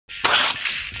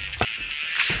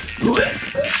It's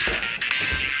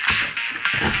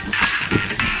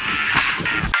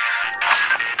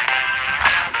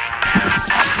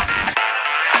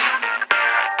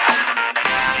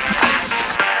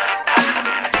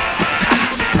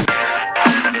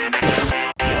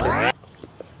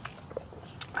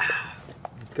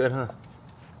good, huh?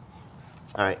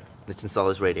 Alright, let's install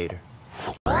this radiator.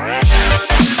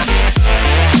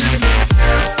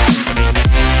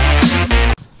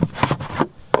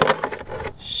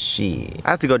 I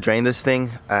have to go drain this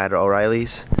thing at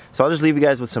O'Reilly's, so I'll just leave you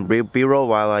guys with some B-roll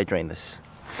while I drain this.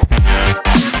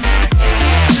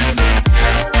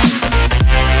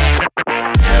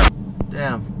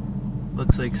 Damn,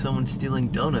 looks like someone's stealing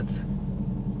donuts.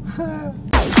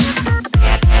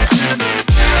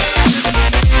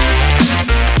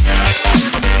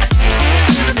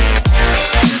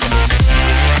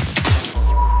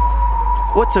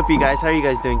 What's up, you guys? How are you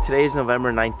guys doing? Today is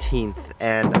November 19th,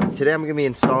 and today I'm going to be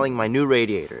installing my new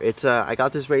radiator. It's I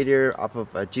got this radiator off of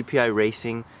GPI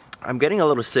Racing. I'm getting a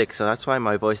little sick, so that's why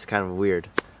my voice is kind of weird.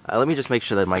 Let me just make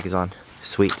sure that mic is on.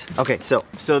 Sweet. Okay,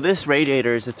 so this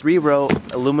radiator is a 3-row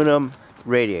aluminum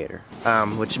radiator,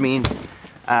 which means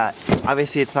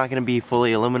obviously it's not going to be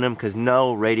fully aluminum because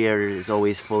no radiator is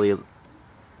always fully.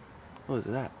 What is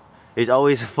that? It's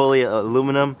always fully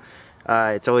aluminum.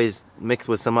 It's always mixed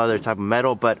with some other type of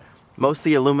metal, but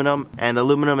mostly aluminum, and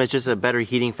aluminum is just a better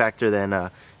heating factor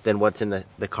than what's in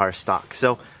the car stock.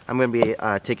 So I'm going to be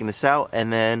taking this out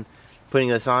and then putting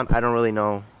this on. I don't really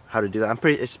know how to do that.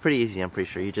 It's pretty easy, I'm pretty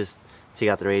sure. You just take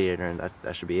out the radiator and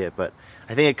that should be it, but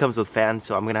I think it comes with fans,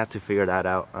 so I'm going to have to figure that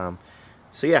out.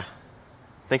 So yeah,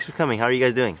 thanks for coming. How are you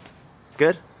guys doing?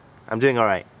 Good? I'm doing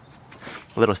alright.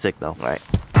 A little sick though. Alright.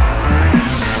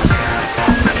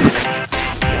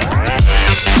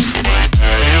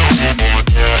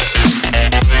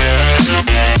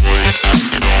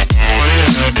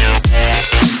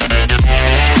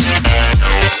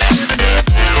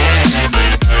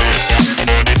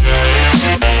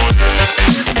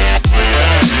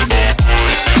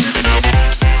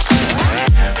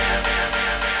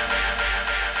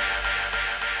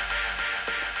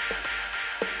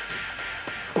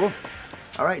 Cool.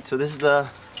 Alright, so this is the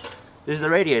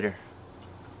radiator.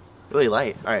 Really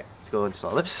light. Alright, let's go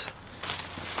install this.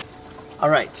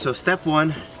 Alright, so step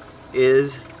 1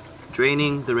 is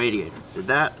draining the radiator. Did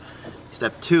that.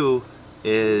 Step 2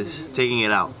 is taking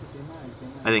it out.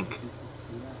 I think.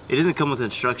 It doesn't come with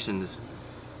instructions.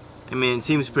 I mean, it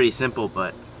seems pretty simple,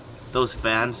 but those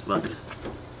fans, look.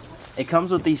 It comes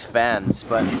with these fans,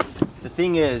 but the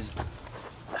thing is,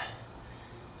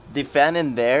 the fan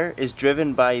in there is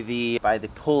driven by the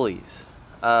pulleys.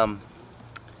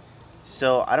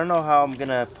 So I don't know how I'm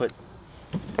gonna put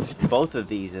both of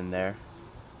these in there.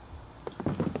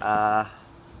 Yeah,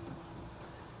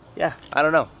 I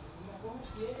don't know.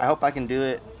 I hope I can do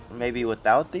it maybe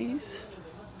without these.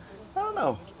 I don't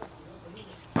know.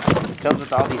 It comes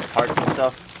with all these parts and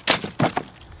stuff.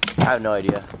 I have no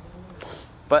idea.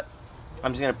 But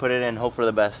I'm just gonna put it in and hope for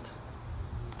the best.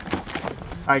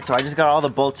 Alright, so I just got all the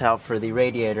bolts out for the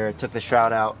radiator. I took the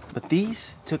shroud out. But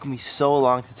these took me so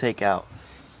long to take out.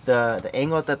 The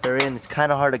angle that they're in, it's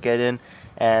kind of hard to get in.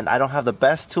 And I don't have the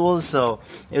best tools, so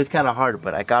it was kind of hard,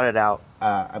 but I got it out.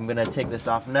 I'm going to take this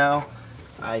off now.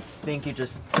 I think you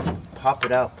just pop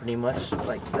it out pretty much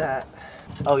like that.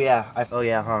 Oh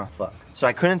yeah, fuck. So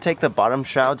I couldn't take the bottom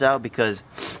shrouds out because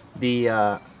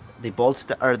the bolts,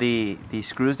 or the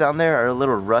screws down there are a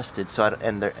little rusted, so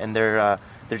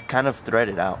they're kind of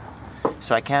threaded out,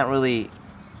 so I can't really,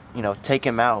 you know, take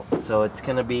them out. So it's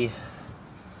gonna be,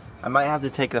 I might have to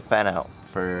take the fan out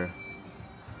for,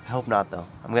 I hope not though.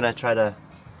 I'm gonna try to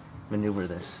maneuver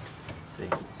this.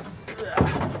 Let's see.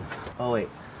 Oh wait,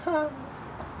 I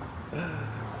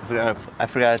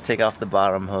forgot to take off the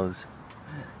bottom hose.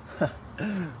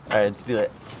 Alright, let's do it.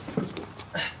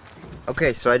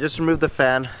 Okay, so I just removed the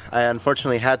fan. I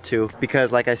unfortunately had to,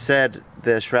 because like I said,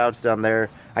 the shrouds down there,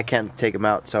 I can't take them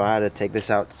out, so I had to take this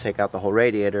out to take out the whole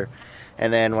radiator.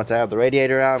 And then once I have the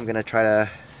radiator out, I'm gonna try to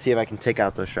see if I can take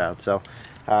out those shrouds. So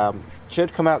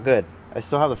should come out good. I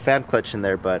still have the fan clutch in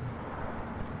there, but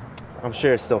I'm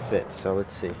sure it still fits. So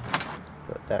let's see.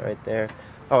 Put that right there.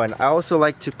 Oh, and I also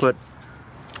like to put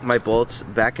my bolts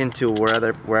back into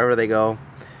wherever they go,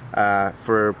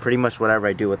 for pretty much whatever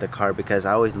I do with the car, because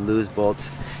I always lose bolts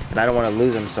and I don't want to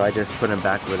lose them, so I just put them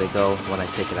back where they go when I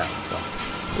take it out. So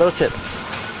little tip.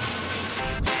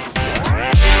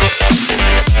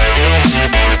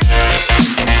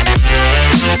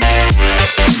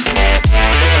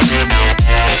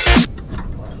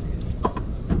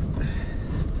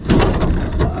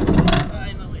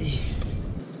 Finally.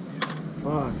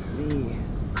 Fuck me.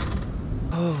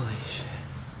 Holy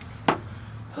shit.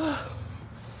 Oh,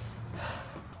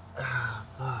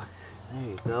 fuck. There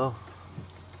you go.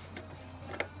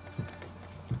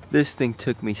 This thing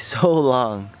took me so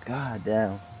long. God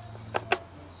damn.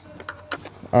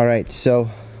 Alright, so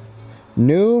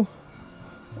new,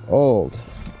 old.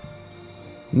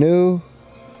 New,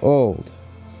 old.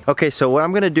 Okay, so what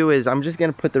I'm gonna do is I'm just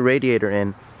gonna put the radiator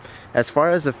in. As far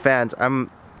as the fans,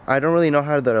 I don't really know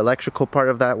how the electrical part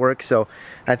of that works, so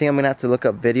I think I'm gonna have to look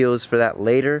up videos for that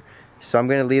later. So I'm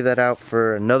gonna leave that out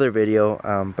for another video,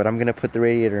 but I'm gonna put the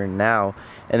radiator in now.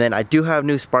 And then I do have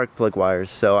new spark plug wires,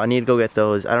 so I need to go get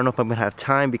those. I don't know if I'm gonna have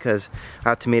time because I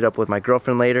have to meet up with my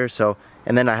girlfriend later, so,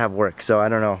 and then I have work, so I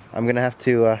don't know. I'm gonna have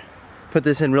to put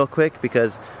this in real quick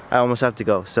because I almost have to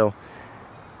go. So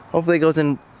hopefully it goes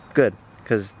in good,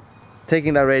 because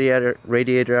taking that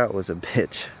radiator out was a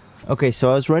bitch. Okay, so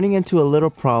I was running into a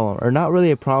little problem, or not really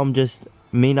a problem, just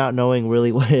me not knowing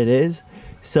really what it is.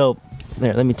 So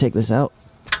there, let me take this out.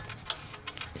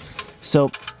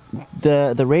 So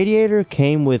the radiator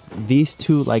came with these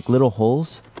two like little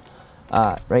holes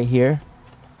right here,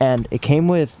 and it came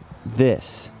with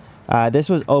this. This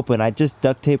was open. I just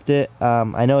duct taped it.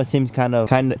 I know it seems kind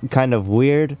of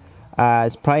weird.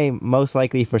 It's probably most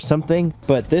likely for something,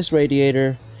 but this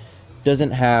radiator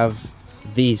doesn't have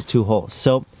these two holes.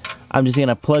 So I'm just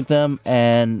gonna plug them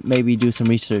and maybe do some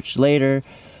research later.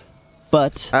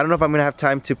 But I don't know if I'm gonna have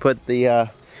time to put the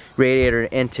radiator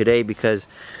in today because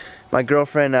my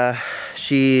girlfriend,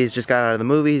 she's just got out of the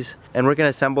movies and we're gonna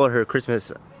assemble her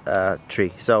Christmas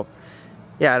tree. So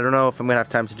yeah, I don't know if I'm gonna have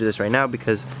time to do this right now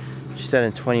because she said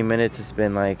in 20 minutes. It's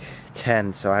been like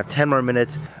 10, so I have 10 more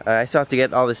minutes. I still have to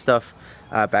get all this stuff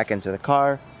back into the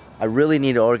car. I really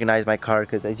need to organize my car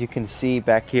because as you can see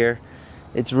back here,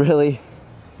 it's really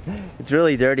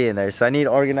dirty in there. So I need to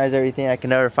organize everything. I can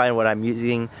never find what I'm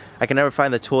using. I can never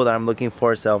find the tool that I'm looking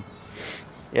for. So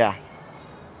yeah,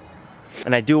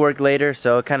 and I do work later,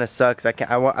 so it kind of sucks.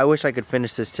 I wish I could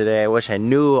finish this today. I wish I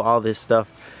knew all this stuff,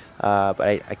 but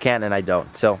I can't and I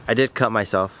don't. So I did cut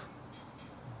myself.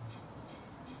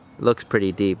 It looks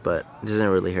pretty deep, but it doesn't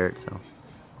really hurt. So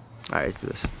alright, let's do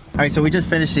this. Alright, so we just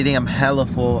finished eating. I'm hella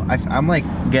full. I'm like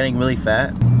getting really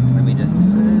fat. Let me just do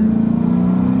this.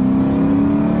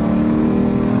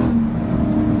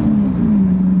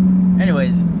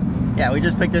 Anyways, yeah, we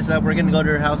just picked this up. We're gonna go to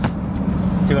her house,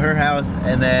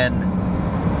 and then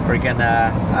we're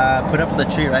gonna put up the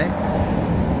tree, right?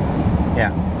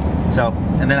 Yeah. So,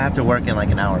 and then I have to work in like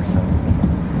an hour, so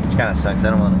which kind of sucks. I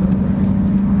don't want to go to work.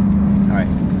 All right.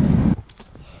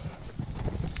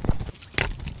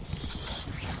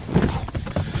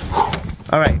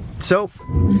 All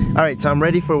right, so I'm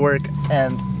ready for work,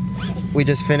 and we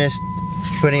just finished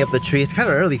putting up the tree. It's kind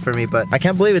of early for me, but I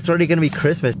can't believe it's already gonna be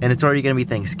Christmas and it's already gonna be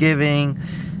Thanksgiving.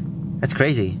 That's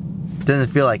crazy. It doesn't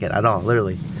feel like it at all,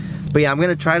 literally. But yeah, I'm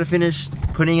gonna try to finish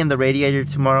putting in the radiator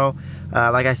tomorrow.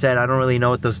 Like I said, I don't really know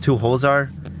what those two holes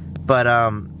are, but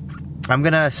I'm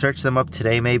gonna search them up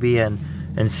today maybe and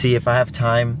see if I have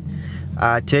time.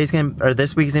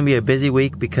 This week's gonna be a busy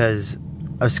week because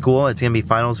of school. It's gonna be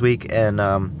finals week, and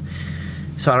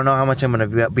so I don't know how much I'm gonna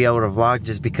be able to vlog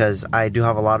just because I do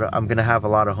have I'm gonna have a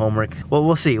lot of homework. Well,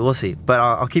 we'll see, but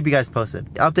I'll keep you guys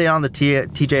posted. Update on the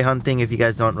TJ Hunt thing if you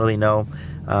guys don't really know.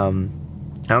 I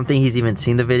don't think he's even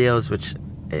seen the videos, which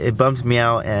it bums me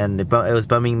out, and it was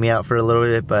bumming me out for a little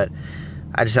bit, but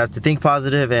I just have to think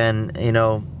positive, and you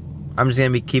know, I'm just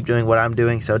gonna keep doing what I'm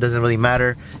doing, so it doesn't really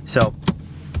matter. So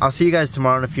I'll see you guys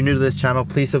tomorrow, and if you're new to this channel,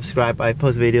 please subscribe. I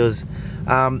post videos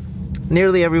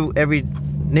nearly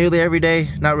every day,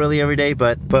 not really every day,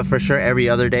 but for sure every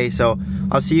other day. So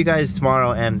I'll see you guys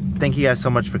tomorrow, and thank you guys so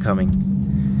much for coming.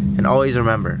 And always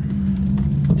remember,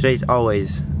 today's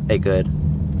always a good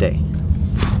day.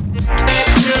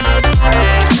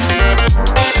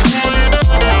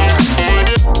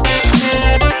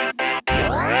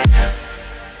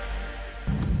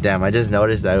 Damn, I just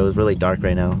noticed that it was really dark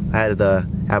right now. I had the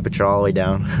aperture all the way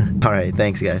down. Alright,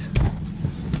 thanks guys.